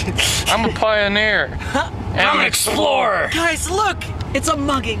 I'm a pioneer. And I'm an explorer. Guys, look! It's a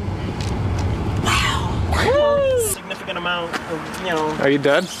mugging. Wow. Significant amount of, you know. Are you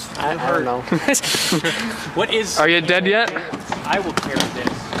dead? I don't know. What is... Are you dead yet? I will carry this.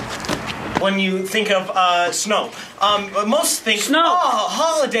 When you think of snow, most think, snow. Oh,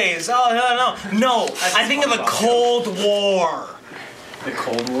 holidays. Oh, no. I think of a Cold War. The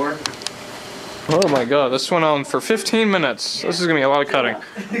Cold War? Oh my god, this went on for 15 minutes. This is gonna be a lot of cutting.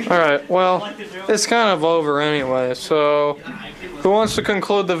 Alright, well, it's kind of over anyway, so who wants to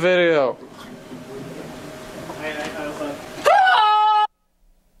conclude the video?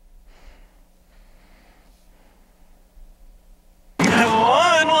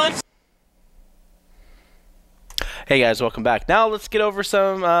 Hey guys, welcome back. Now let's get over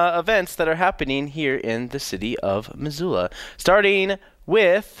some events that are happening here in the city of Missoula. Starting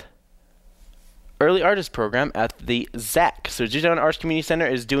with Early Artist Program at the ZAC. So Georgetown Arts Community Center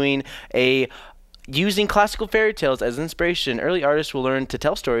is doing using classical fairy tales as inspiration. Early artists will learn to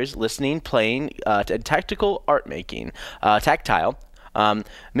tell stories, listening, playing, and tactical art making, tactile.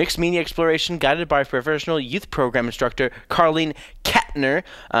 Mixed media exploration guided by professional youth program instructor Carlene Kantner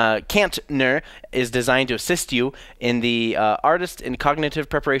is designed to assist you in the artist and cognitive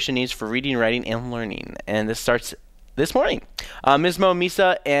preparation needs for reading, writing, and learning. And this starts this morning. Mismo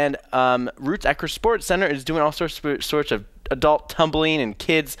Misa and Roots Acro Sports Center is doing all sorts of adult tumbling and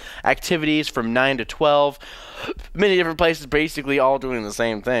kids activities from 9 to 12. Many different places basically all doing the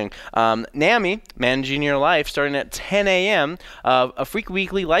same thing. NAMI, Managing Your Life, starting at 10 a.m. A free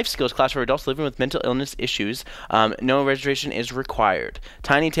weekly life skills class for adults living with mental illness issues. No registration is required.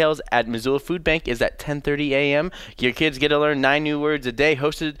 Tiny Tales at Missoula Food Bank is at 10:30 a.m. Your kids get to learn 9 new words a day,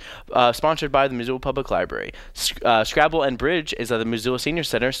 sponsored by the Missoula Public Library. Scrabble and Bridge is at the Missoula Senior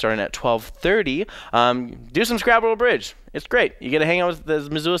Center starting at 12:30. Do some Scrabble or Bridge. It's great. You get to hang out with the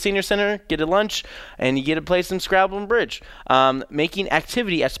Missoula Senior Center, get a lunch, and you get to play some Scrabble and Bridge. Making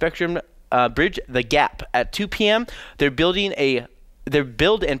activity at Spectrum Bridge the Gap at 2 p.m. They build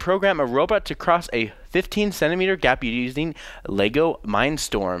and program a robot to cross a 15-centimeter gap using Lego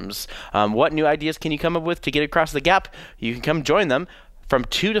Mindstorms. What new ideas can you come up with to get across the gap? You can come join them from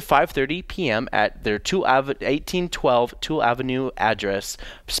 2 to 5:30 p.m. at their 1812 Toole Avenue address.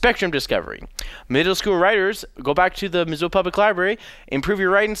 Spectrum Discovery. Middle school writers, go back to the Missoula Public Library, improve your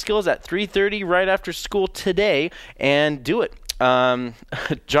writing skills at 3:30 right after school today, and do it.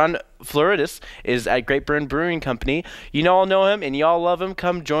 John Floridis is at Great Burn Brewing Company. You all know him and y'all love him.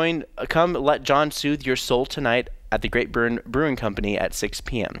 Come let John soothe your soul tonight at the Great Burn Brewing Company at 6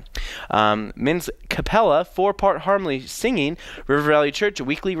 p.m. Men's Capella, 4-part harmony singing, River Valley Church,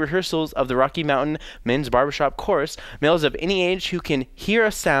 weekly rehearsals of the Rocky Mountain Men's Barbershop Chorus. Males of any age who can hear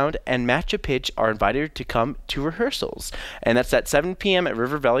a sound and match a pitch are invited to come to rehearsals. And that's at 7 p.m. at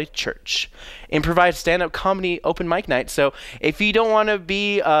River Valley Church. Improvised stand-up comedy open mic night. So if you don't want to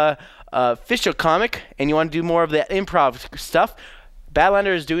be a official comic and you want to do more of the improv stuff,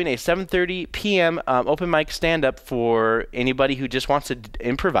 Badlander is doing a 7:30 p.m. Open mic stand-up for anybody who just wants to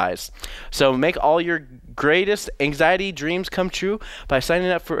improvise. So make all your greatest anxiety dreams come true by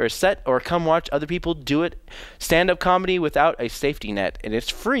signing up for a set or come watch other people do it. Stand-up comedy without a safety net. And it's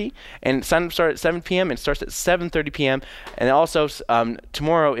free. And sign-up starts at 7 p.m. and starts at 7:30 p.m. And also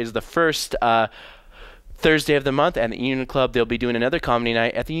tomorrow is the first Thursday of the month at the Union Club. They'll be doing another comedy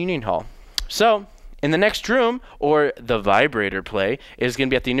night at the Union Hall. So in the next room, or the Vibrator play, is going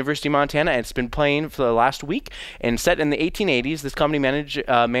to be at the University of Montana, and it's been playing for the last week. And set in the 1880s, this comedy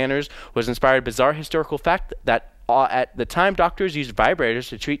manners was inspired by bizarre historical fact that at the time doctors used vibrators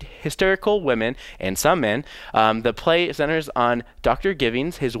to treat hysterical women and some men. The play centers on Dr.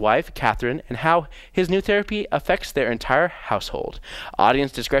 Givings, his wife Catherine, and how his new therapy affects their entire household.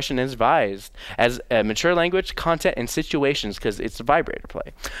 Audience discretion is advised as mature language, content, and situations, because it's a vibrator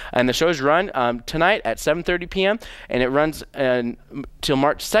play. And the show's run tonight at 7:30 p.m. and it runs till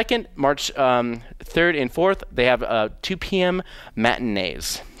March 2nd, March 3rd, and 4th. They have 2 p.m.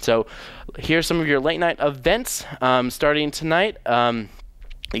 matinees. So here's some of your late night events starting tonight.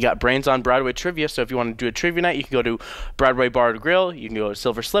 You got Brains on Broadway Trivia, so if you want to do a trivia night, you can go to Broadway Bar and Grill. You can go to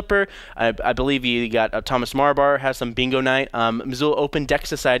Silver Slipper. I believe you got Thomas Marbar has some bingo night. Missoula Open Deck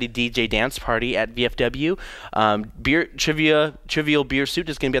Society DJ Dance Party at VFW. Trivial Beer Suit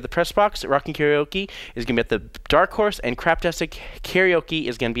is going to be at the Press Box. Rockin' Karaoke is going to be at the Dark Horse, and Craptastic Karaoke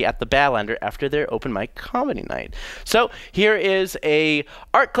is going to be at the Badlander after their open mic comedy night. So here is a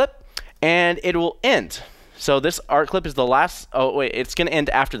art clip, and it will end. So this art clip is the last, it's going to end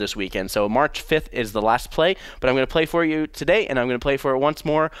after this weekend. So March 5th is the last play, but I'm going to play for you today, and I'm going to play for it once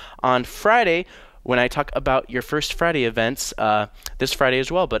more on Friday when I talk about your First Friday events this Friday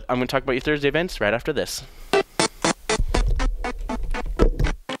as well. But I'm going to talk about your Thursday events right after this.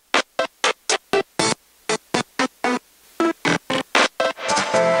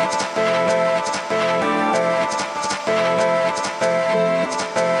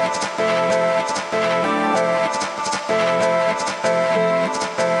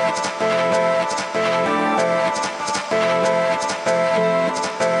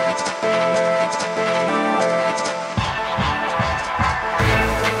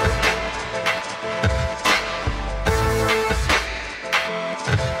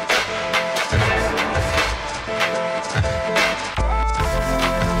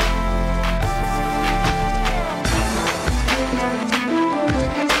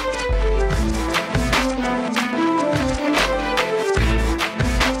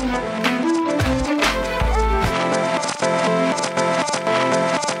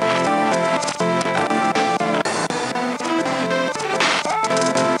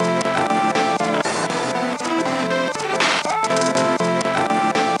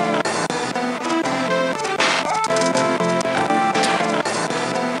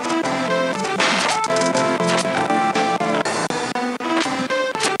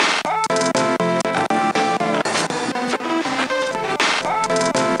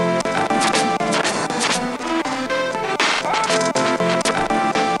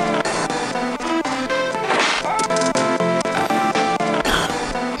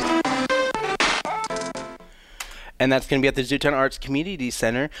 And that's going to be at the Zootown Arts Community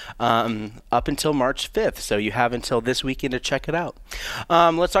Center up until March 5th. So you have until this weekend to check it out.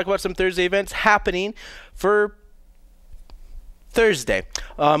 Let's talk about some Thursday events happening for Thursday.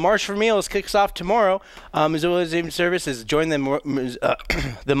 March for Meals kicks off tomorrow. Missoula's Evening Services join the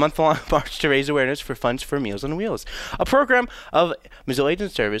month-long march to raise awareness for funds for Meals on Wheels, a program of Missoula Aging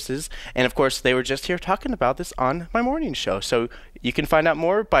Services. And of course, they were just here talking about this on my morning show. So you can find out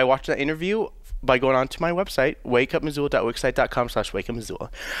more by watching that interview by going on to my website,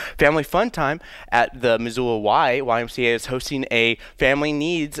 wakeupmissoula.wixsite.com/wakeupmissoula. Family Fun Time at the Missoula YMCA is hosting a family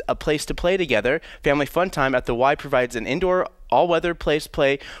needs a place to play together. Family Fun Time at the Y provides an indoor all-weather place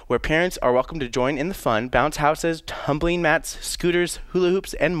play where parents are welcome to join in the fun, bounce houses, tumbling mats, scooters, hula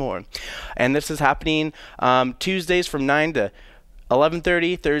hoops, and more. And this is happening Tuesdays from 9 to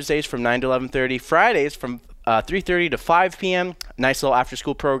 11:30, Thursdays from 9 to 11:30, Fridays from 3:30 to 5 p.m. Nice little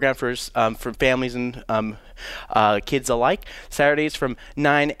after-school program for families and kids alike. Saturdays from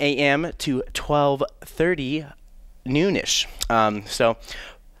 9 a.m. to 12:30 noonish. So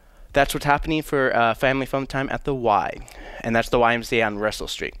that's what's happening for Family Fun Time at the Y, and that's the YMCA on Russell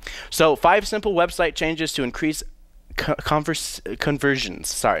Street. So 5 simple website changes to increase conversions.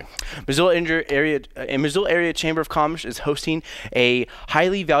 Sorry. Missoula Area Chamber of Commerce is hosting a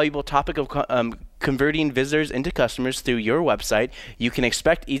highly valuable topic of converting visitors into customers through your website. You can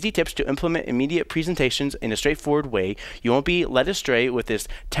expect easy tips to implement immediate presentations in a straightforward way. You won't be led astray with this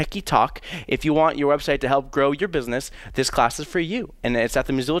techie talk. If you want your website to help grow your business, this class is for you. And it's at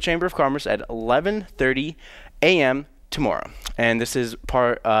the Missoula Chamber of Commerce at 11:30 a.m. tomorrow. And this is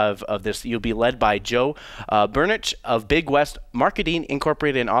part of this. You'll be led by Joe Burnich of Big West Marketing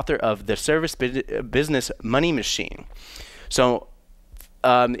Incorporated and author of The Service Business Money Machine. So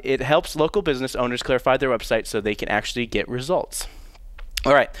it helps local business owners clarify their website so they can actually get results.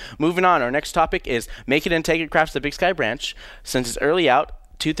 All right, moving on. Our next topic is Make It and Take It Crafts, the Big Sky branch. Since it's early out,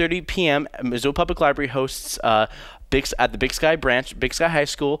 2:30 p.m., Missoula Public Library hosts at the Big Sky branch, Big Sky High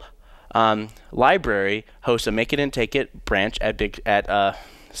School library hosts a Make It and Take It branch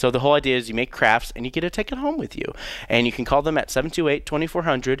so the whole idea is you make crafts and you get to take it home with you. And you can call them at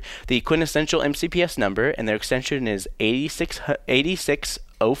 728-2400, the quintessential MCPS number, and their extension is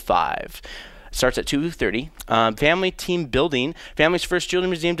 8605. Starts at 2:30. Family team building. Family's First Children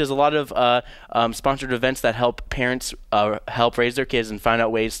Museum does a lot of sponsored events that help parents help raise their kids and find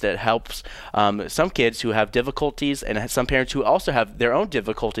out ways that helps some kids who have difficulties and some parents who also have their own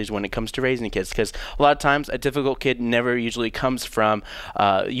difficulties when it comes to raising kids. Because a lot of times a difficult kid usually comes from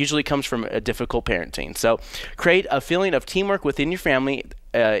a difficult parenting. So create a feeling of teamwork within your family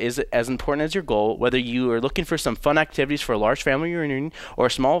is as important as your goal. Whether you are looking for some fun activities for a large family reunion or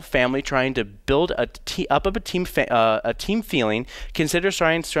a small family trying to build a team feeling, consider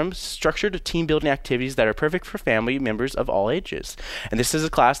trying some structured team building activities that are perfect for family members of all ages. And this is a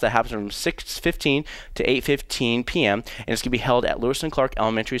class that happens from 6:15 to 8:15 p.m. and it's going to be held at Lewis and Clark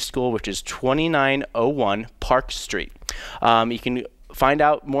Elementary School, which is 2901 Park Street. You can find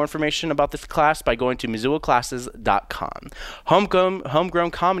out more information about this class by going to MissoulaClasses.com.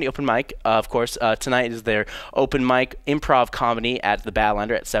 Homegrown Comedy Open Mic, of course, tonight is their open mic improv comedy at the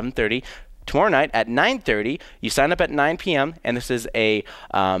Badlander at 7:30. Tomorrow night at 9:30, you sign up at 9 p.m. and this is a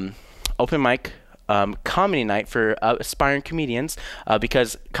open mic comedy night for aspiring comedians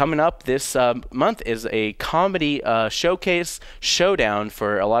because coming up this month is a comedy showdown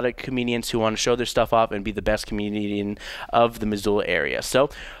for a lot of comedians who want to show their stuff off and be the best comedian of the Missoula area. So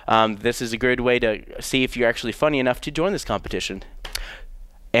this is a good way to see if you're actually funny enough to join this competition.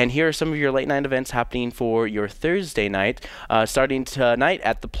 And here are some of your late night events happening for your Thursday night. Starting tonight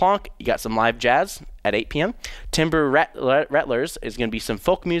at the Plonk, you got some live jazz at 8 p.m. Timber Rattlers is going to be some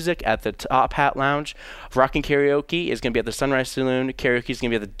folk music at the Top Hat Lounge. Rockin' Karaoke is going to be at the Sunrise Saloon. Karaoke is going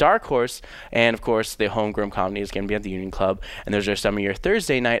to be at the Dark Horse. And, of course, the Homegrown Comedy is going to be at the Union Club. And those are some of your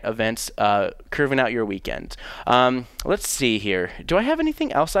Thursday night events curving out your weekend. Let's see here. Do I have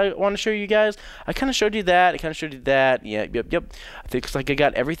anything else I want to show you guys? I kind of showed you that. I kind of showed you that. Yeah, yep. I think it's like I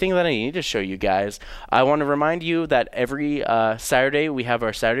got everything that I need to show you guys. I want to remind you that every Saturday we have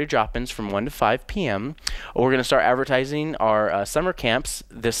our Saturday drop-ins from 1 to 5 p.m. We're going to start advertising our summer camps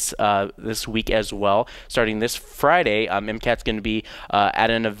this week as well. Starting this Friday, MCAT's going to be at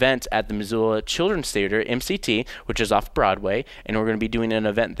an event at the Missoula Children's Theater, MCT, which is off Broadway, and we're going to be doing an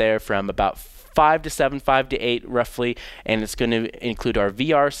event there from about 5 to 7, 5 to 8 roughly, and it's going to include our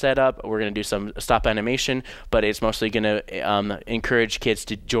VR setup. We're going to do some stop animation, but it's mostly going to encourage kids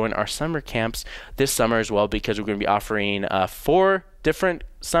to join our summer camps this summer as well, because we're going to be offering 4 different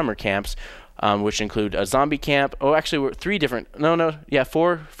summer camps, which include a zombie camp. Oh, actually, we're 3 different.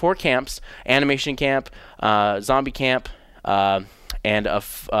 Four camps: animation camp, zombie camp, and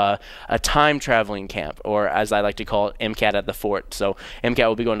a time traveling camp, or as I like to call it, MCAT at the Fort. So MCAT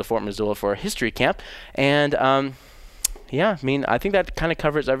will be going to Fort Missoula for a history camp, and yeah, I mean, I think that kind of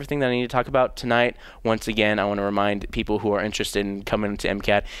covers everything that I need to talk about tonight. Once again, I want to remind people who are interested in coming to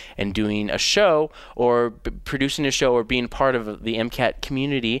MCAT and doing a show or producing a show or being part of the MCAT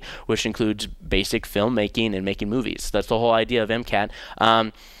community, which includes basic filmmaking and making movies. That's the whole idea of MCAT.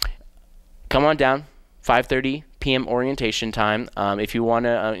 Come on down. 5:30 p.m. orientation time. If you want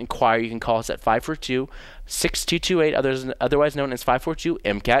to inquire, you can call us at 542-6228, otherwise known as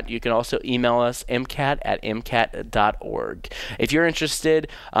 542-MCAT. You can also email us mcat@mcat.org. If you're interested,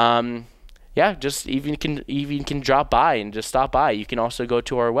 just even can drop by and just stop by. You can also go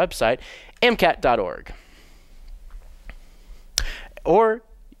to our website, mcat.org. Or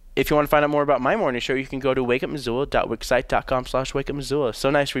if you want to find out more about my morning show, you can go to wakeupmissoula.wixsite.com/wakeupmissoula. So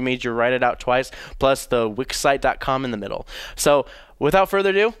nice, we made you write it out twice, plus the wixsite.com in the middle. So without further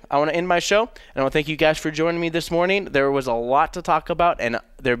ado, I want to end my show, and I want to thank you guys for joining me this morning. There was a lot to talk about, and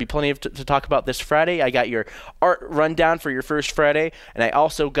there'll be plenty to talk about this Friday. I got your art rundown for your first Friday, and I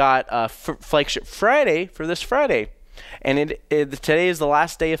also got Flagship Friday for this Friday. And today is the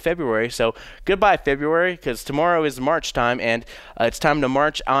last day of February, so goodbye February, because tomorrow is March time, and it's time to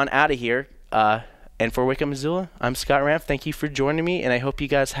march on out of here. And for Wake Up Missoula, I'm Scott Ramp. Thank you for joining me, and I hope you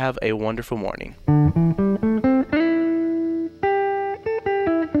guys have a wonderful morning.